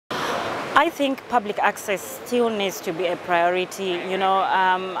I think public access still needs to be a priority.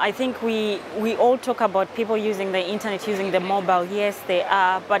 I think we all talk about people using the internet, using the mobile. Yes, they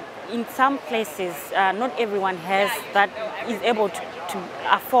are, but in some places, not everyone is able to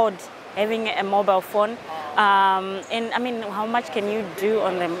afford having a mobile phone. And I mean, how much can you do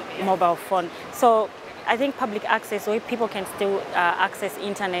on the mobile phone? So I think public access, where people can still access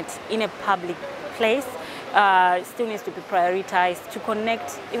internet in a public place, still needs to be prioritized to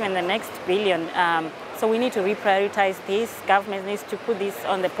connect even the next billion. So we need to reprioritize this. Government needs to put this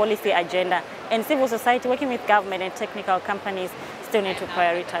on the policy agenda, and civil society working with government and technical companies still need to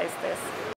prioritize this.